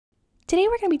Today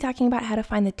we're going to be talking about how to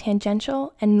find the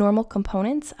tangential and normal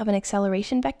components of an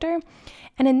acceleration vector.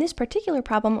 And in this particular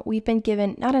problem, we've been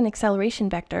given not an acceleration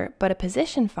vector, but a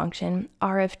position function,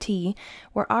 r of t,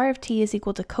 where r of t is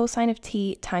equal to cosine of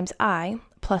t times I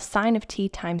plus sine of t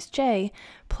times j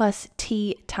plus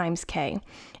t times k.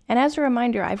 And as a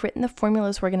reminder, I've written the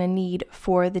formulas we're going to need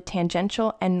for the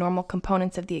tangential and normal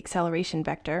components of the acceleration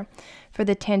vector. For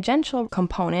the tangential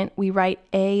component, we write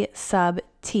a sub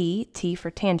t, t for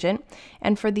tangent,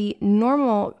 and for the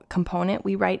normal component,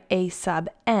 we write a sub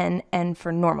n, n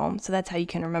for normal. So that's how you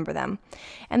can remember them.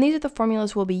 And these are the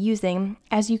formulas we'll be using.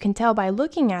 As you can tell by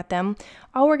looking at them,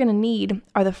 all we're going to need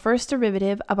are the first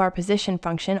derivative of our position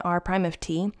function, r prime of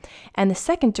t, and the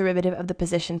second derivative of the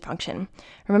position function.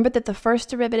 Remember that the first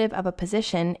derivative of a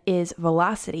position is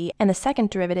velocity, and the second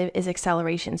derivative is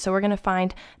acceleration. So we're going to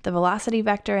find the velocity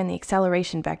vector and the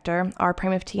acceleration vector, r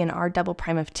prime of t and r double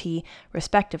prime of t,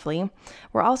 respectively.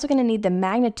 We're also going to need the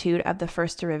magnitude of the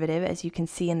first derivative, as you can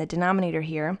see in the denominator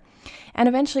here. And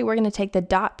eventually we're going to take the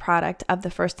dot product of the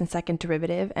first and second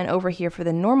derivative, and over here for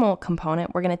the normal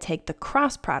component, we're going to take the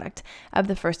cross product of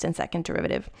the first and second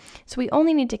derivative. So we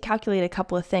only need to calculate a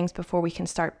couple of things before we can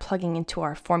start plugging into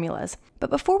our formulas.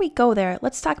 But before we go there,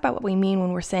 let's talk about what we mean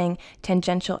when we're saying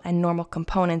tangential and normal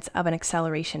components of an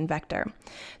acceleration vector.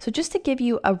 So just to give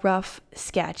you a rough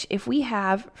sketch, if we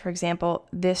have, for example,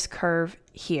 this curve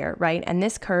here, right? And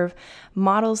this curve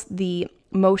models the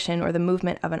motion or the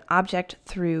movement of an object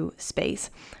through space.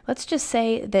 Let's just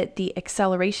say that the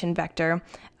acceleration vector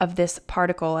of this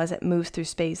particle as it moves through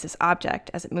space, this object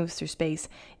as it moves through space,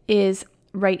 is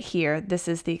right here. This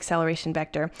is the acceleration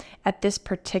vector at this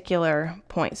particular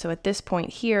point. So at this point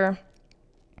here,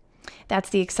 that's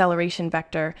the acceleration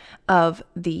vector of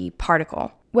the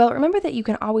particle. Well, remember that you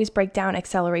can always break down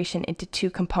acceleration into two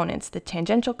components, the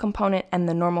tangential component and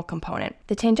the normal component.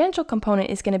 The tangential component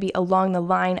is going to be along the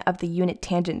line of the unit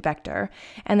tangent vector,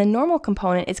 and the normal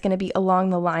component is going to be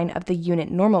along the line of the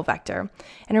unit normal vector.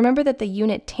 And remember that the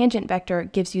unit tangent vector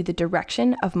gives you the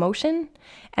direction of motion,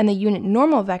 and the unit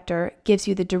normal vector gives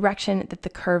you the direction that the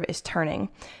curve is turning.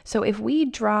 So if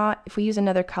we use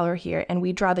another color here and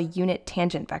we draw the unit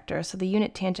tangent vector, so the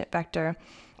unit tangent vector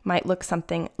might look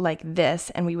something like this,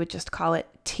 and we would just call it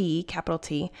t, capital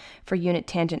T, for unit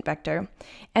tangent vector.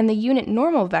 And the unit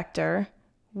normal vector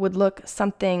would look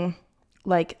something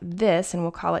like this, and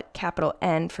we'll call it capital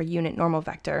N for unit normal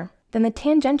vector. Then the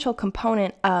tangential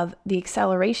component of the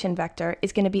acceleration vector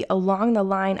is going to be along the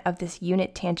line of this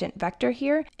unit tangent vector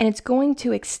here, and it's going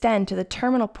to extend to the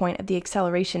terminal point of the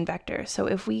acceleration vector. So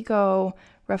if we go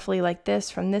roughly like this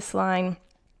from this line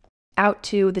out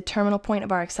to the terminal point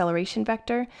of our acceleration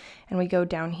vector, and we go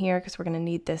down here because we're going to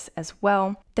need this as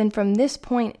well, then from this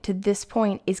point to this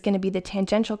point is going to be the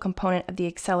tangential component of the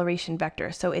acceleration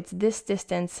vector. So it's this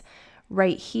distance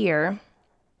right here.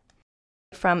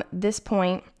 From this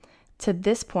point to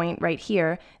this point right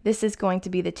here, this is going to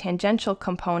be the tangential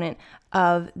component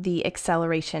of the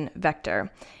acceleration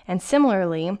vector. And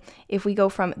similarly, if we go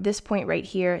from this point right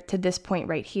here to this point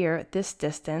right here, this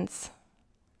distance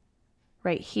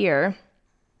right here,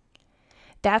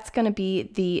 that's going to be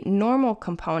the normal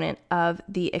component of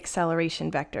the acceleration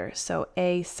vector. So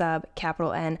a sub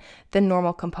capital N, the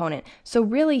normal component. So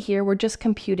really here we're just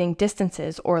computing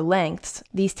distances or lengths.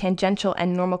 These tangential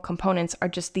and normal components are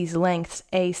just these lengths,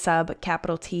 a sub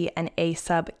capital T and a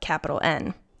sub capital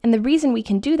N. And the reason we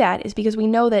can do that is because we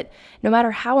know that no matter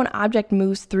how an object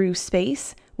moves through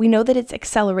space, we know that its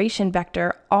acceleration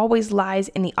vector always lies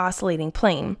in the oscillating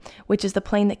plane, which is the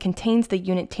plane that contains the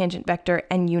unit tangent vector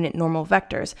and unit normal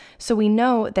vectors. So we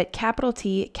know that capital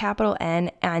T, capital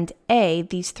N, and A,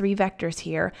 these three vectors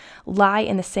here, lie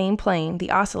in the same plane,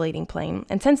 the oscillating plane.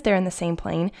 And since they're in the same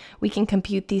plane, we can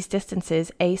compute these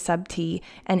distances, A sub T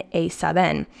and A sub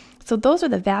N. So those are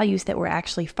the values that we're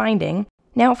actually finding.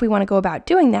 Now, if we want to go about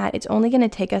doing that, it's only going to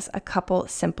take us a couple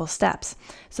simple steps.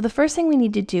 So the first thing we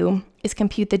need to do is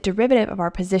compute the derivative of our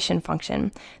position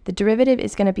function. The derivative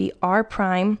is going to be r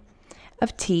prime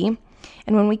of t.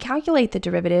 And when we calculate the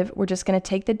derivative, we're just going to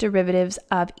take the derivatives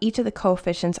of each of the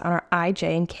coefficients on our I,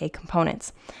 j, and k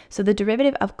components. So the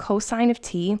derivative of cosine of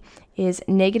t is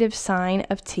negative sine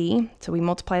of t. So we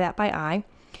multiply that by I.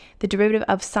 The derivative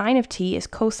of sine of t is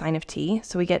cosine of t.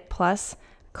 So we get plus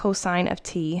cosine of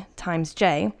t times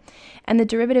j, and the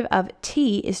derivative of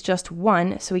t is just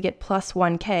 1, so we get plus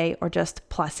 1k, or just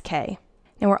plus k.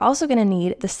 Now we're also going to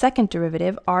need the second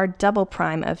derivative, r double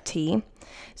prime of t.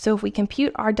 So if we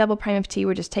compute r double prime of t,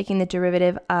 we're just taking the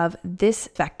derivative of this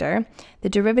vector. The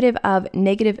derivative of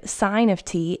negative sine of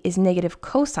t is negative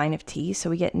cosine of t, so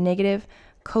we get negative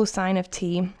cosine of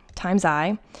t times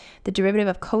I. The derivative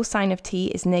of cosine of t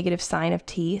is negative sine of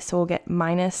t, so we'll get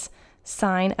minus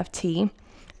sine of t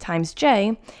times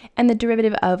j, and the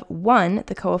derivative of 1,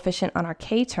 the coefficient on our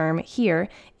k term here,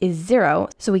 is 0,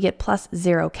 so we get plus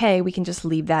 0k. We can just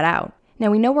leave that out. Now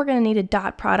we know we're going to need a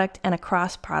dot product and a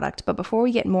cross product, but before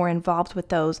we get more involved with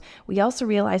those, we also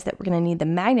realize that we're going to need the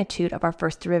magnitude of our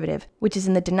first derivative, which is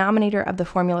in the denominator of the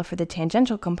formula for the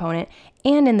tangential component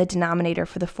and in the denominator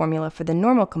for the formula for the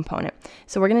normal component.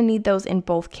 So we're going to need those in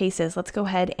both cases. Let's go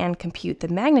ahead and compute the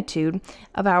magnitude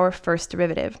of our first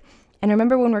derivative. And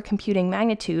remember, when we're computing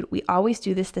magnitude, we always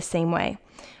do this the same way.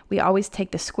 We always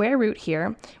take the square root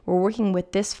here. We're working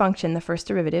with this function, the first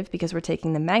derivative, because we're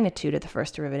taking the magnitude of the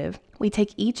first derivative. We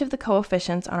take each of the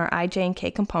coefficients on our I, j, and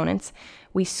k components,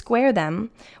 we square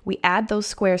them, we add those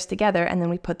squares together, and then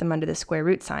we put them under the square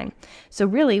root sign. So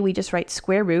really, we just write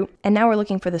square root, and now we're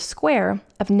looking for the square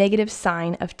of negative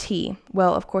sine of t.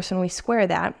 Well, of course, when we square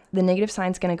that, the negative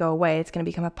sign is going to go away. It's going to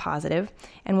become a positive,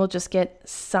 and we'll just get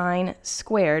sine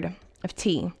squared of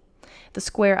t. The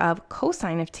square of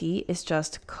cosine of t is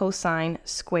just cosine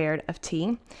squared of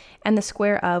t, and the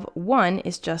square of 1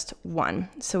 is just 1.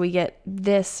 So we get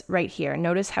this right here.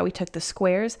 Notice how we took the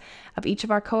squares of each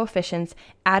of our coefficients,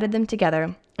 added them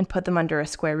together, and put them under a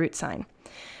square root sign.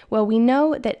 Well, we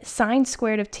know that sine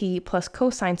squared of t plus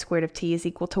cosine squared of t is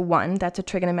equal to 1. That's a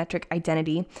trigonometric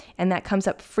identity, and that comes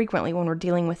up frequently when we're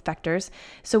dealing with vectors.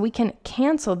 So we can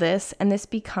cancel this, and this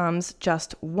becomes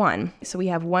just 1. So we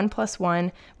have 1 plus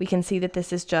 1. We can see that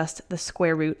this is just the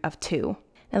square root of 2.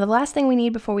 Now the last thing we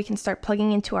need before we can start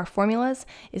plugging into our formulas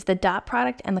is the dot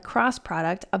product and the cross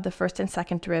product of the first and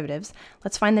second derivatives.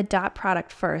 Let's find the dot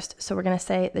product first. So we're going to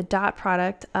say the dot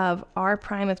product of r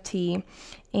prime of t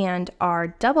and r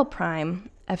double prime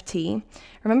of t.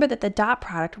 Remember that the dot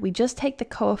product, we just take the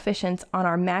coefficients on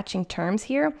our matching terms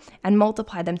here and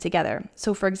multiply them together.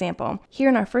 So for example, here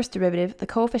in our first derivative, the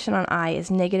coefficient on I is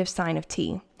negative sine of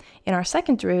t. In our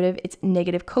second derivative, it's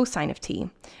negative cosine of t.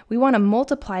 We want to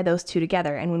multiply those two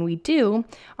together, and when we do,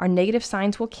 our negative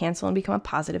signs will cancel and become a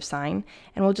positive sign,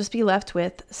 and we'll just be left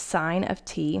with sine of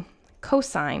t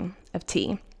cosine of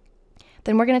t.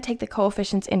 Then we're going to take the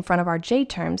coefficients in front of our j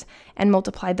terms and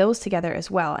multiply those together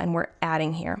as well, and we're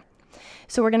adding here.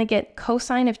 So we're going to get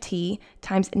cosine of t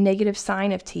times negative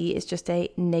sine of t is just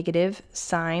a negative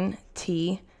sine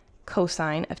t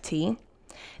cosine of t.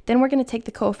 Then we're going to take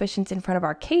the coefficients in front of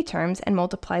our k terms and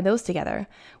multiply those together.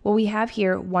 Well, we have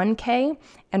here 1k,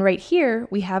 and right here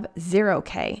we have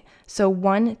 0k. So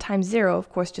 1 times 0, of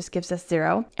course, just gives us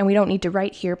 0, and we don't need to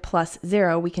write here plus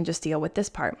 0. We can just deal with this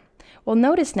part. Well,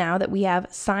 notice now that we have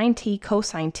sine t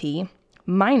cosine t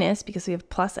minus, because we have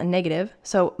plus and negative,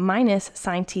 so minus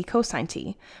sine t cosine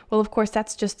t. Well, of course,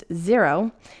 that's just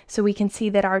 0, so we can see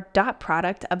that our dot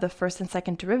product of the first and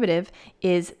second derivative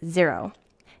is 0.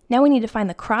 Now we need to find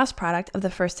the cross product of the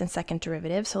first and second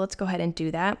derivative, so let's go ahead and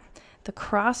do that. The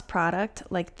cross product,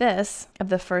 like this, of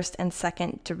the first and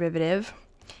second derivative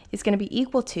is going to be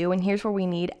equal to, and here's where we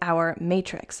need our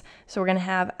matrix. So we're going to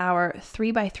have our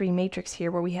 3 by 3 matrix here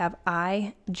where we have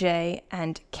I, j,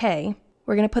 and k.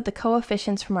 We're going to put the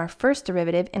coefficients from our first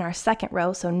derivative in our second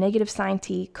row, so negative sine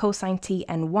t, cosine t,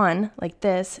 and 1, like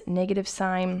this, negative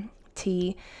sine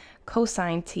t,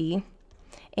 cosine t,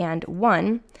 and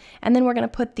 1, and then we're going to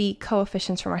put the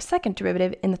coefficients from our second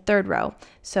derivative in the third row.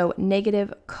 So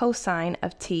negative cosine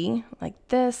of t, like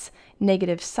this,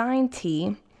 negative sine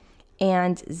t,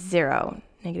 and 0.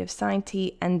 Negative sine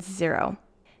t and 0.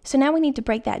 So now we need to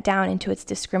break that down into its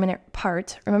discriminant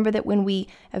parts. Remember that when we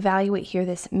evaluate here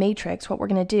this matrix, what we're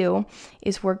going to do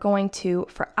is we're going to,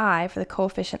 for I, for the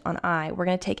coefficient on I, we're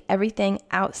going to take everything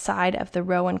outside of the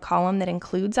row and column that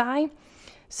includes I.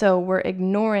 So we're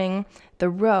ignoring the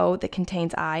row that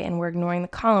contains I, and we're ignoring the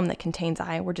column that contains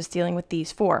I. We're just dealing with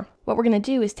these four. What we're going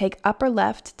to do is take upper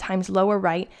left times lower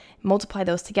right, multiply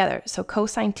those together. So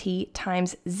cosine t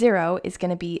times 0 is going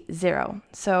to be 0.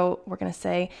 So we're going to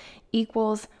say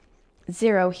equals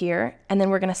 0 here, and then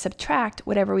we're going to subtract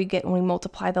whatever we get when we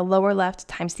multiply the lower left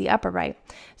times the upper right.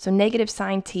 So negative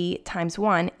sine t times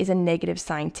 1 is a negative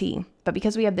sine t. But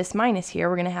because we have this minus here,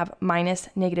 we're going to have minus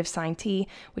negative sine t,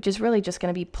 which is really just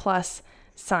going to be plus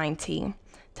sine t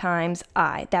times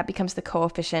I. That becomes the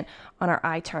coefficient on our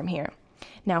I term here.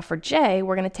 Now for j,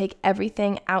 we're going to take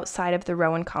everything outside of the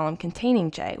row and column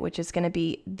containing j, which is going to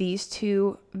be these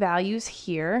two values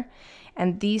here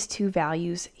and these two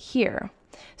values here.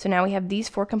 So now we have these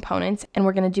four components, and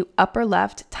we're going to do upper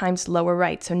left times lower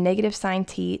right. So negative sine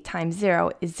t times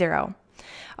 0 is 0.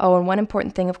 Oh, and one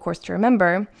important thing, of course, to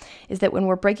remember is that when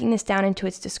we're breaking this down into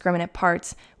its discriminant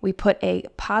parts, we put a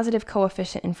positive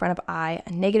coefficient in front of I,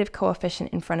 a negative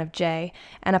coefficient in front of j,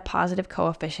 and a positive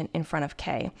coefficient in front of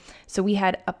k. So we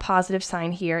had a positive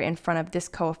sign here in front of this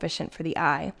coefficient for the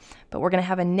I, but we're going to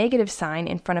have a negative sign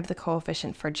in front of the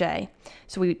coefficient for j.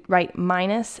 So we write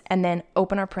minus and then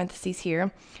open our parentheses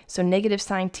here. So negative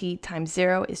sine t times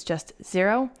 0 is just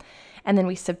 0. And then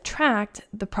we subtract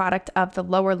the product of the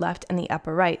lower left and the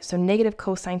upper right. So negative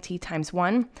cosine t times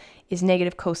 1 is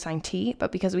negative cosine t,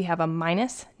 but because we have a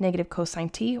minus negative cosine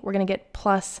t, we're going to get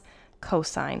plus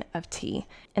cosine of t,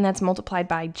 and that's multiplied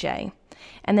by j.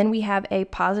 And then we have a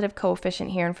positive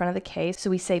coefficient here in front of the k, so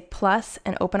we say plus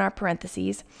and open our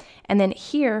parentheses. And then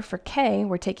here for k,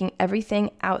 we're taking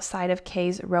everything outside of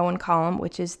k's row and column,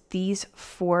 which is these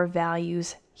 4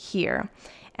 values here.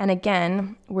 And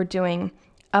again, we're doing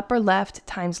upper left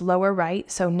times lower right,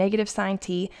 so negative sine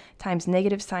t times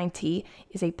negative sine t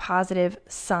is a positive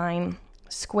sine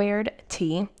squared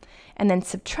t, and then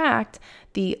subtract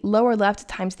the lower left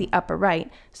times the upper right,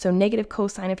 so negative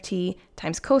cosine of t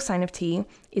times cosine of t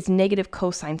is negative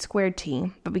cosine squared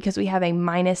t, but because we have a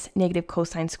minus negative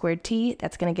cosine squared t,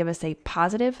 that's going to give us a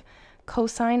positive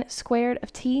cosine squared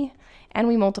of t, and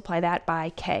we multiply that by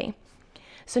k.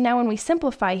 So now when we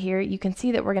simplify here, you can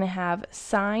see that we're going to have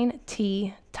sine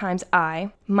t times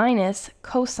I minus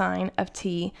cosine of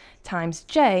t times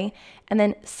j, and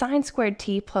then sine squared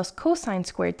t plus cosine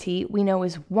squared t we know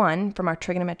is 1 from our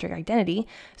trigonometric identity,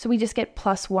 so we just get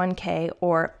plus 1k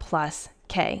or plus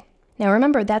k. Now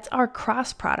remember, that's our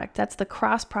cross product. That's the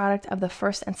cross product of the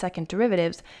first and second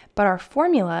derivatives, but our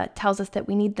formula tells us that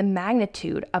we need the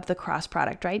magnitude of the cross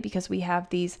product, right? Because we have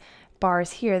these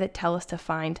bars here that tell us to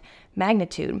find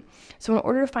magnitude. So in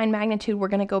order to find magnitude, we're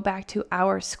going to go back to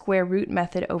our square root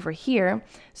method over here.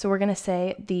 So we're going to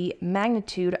say the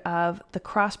magnitude of the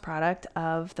cross product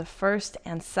of the first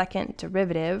and second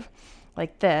derivative,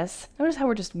 like this. Notice how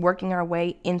we're just working our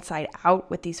way inside out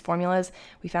with these formulas.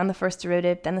 We found the first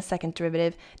derivative, then the second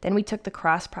derivative, then we took the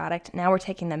cross product. Now we're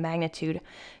taking the magnitude.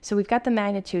 So we've got the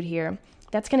magnitude here.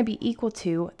 That's going to be equal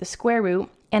to the square root.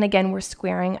 And again, we're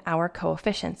squaring our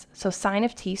coefficients. So sine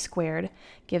of t squared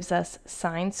gives us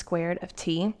sine squared of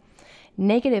t.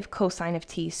 Negative cosine of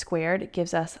t squared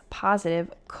gives us positive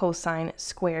cosine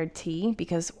squared t,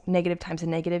 because negative times a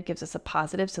negative gives us a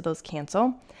positive, so those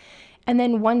cancel. And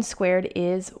then 1 squared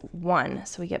is 1.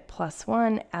 So we get plus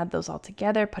 1, add those all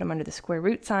together, put them under the square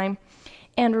root sign.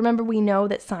 And remember, we know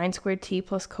that sine squared t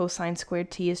plus cosine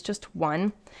squared t is just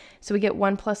 1. So we get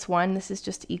 1 plus 1. This is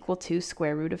just equal to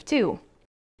square root of 2.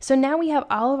 So now we have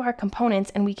all of our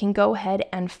components, and we can go ahead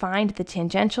and find the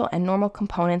tangential and normal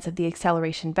components of the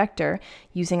acceleration vector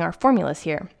using our formulas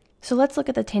here. So let's look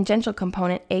at the tangential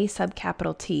component a sub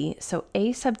capital T. So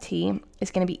a sub t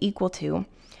is going to be equal to,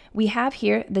 we have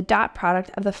here the dot product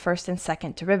of the first and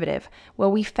second derivative.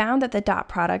 Well, we found that the dot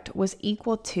product was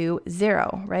equal to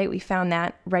 0, right? We found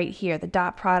that right here. The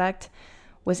dot product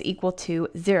was equal to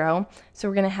 0. So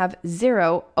we're going to have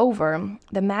 0 over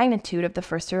the magnitude of the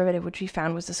first derivative, which we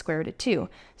found was the square root of 2.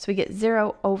 So we get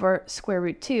 0 over square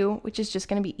root 2, which is just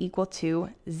going to be equal to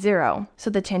 0.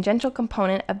 So the tangential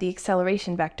component of the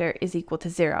acceleration vector is equal to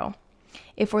 0.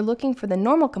 If we're looking for the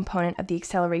normal component of the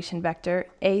acceleration vector,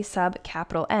 a sub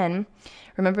capital N,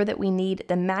 remember that we need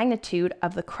the magnitude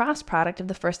of the cross product of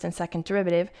the first and second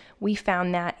derivative. We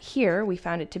found that here. We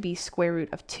found it to be square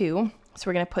root of 2. So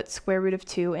we're going to put square root of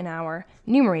 2 in our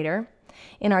numerator.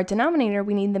 In our denominator,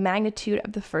 we need the magnitude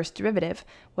of the first derivative.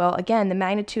 Well, again, the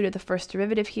magnitude of the first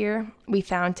derivative here we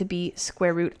found to be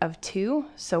square root of 2.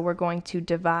 So we're going to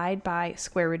divide by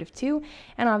square root of 2.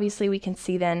 And obviously, we can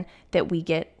see then that we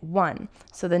get 1.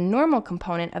 So the normal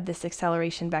component of this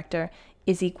acceleration vector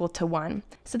is equal to 1.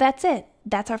 So that's it.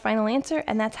 That's our final answer,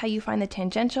 and that's how you find the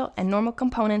tangential and normal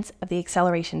components of the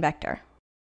acceleration vector.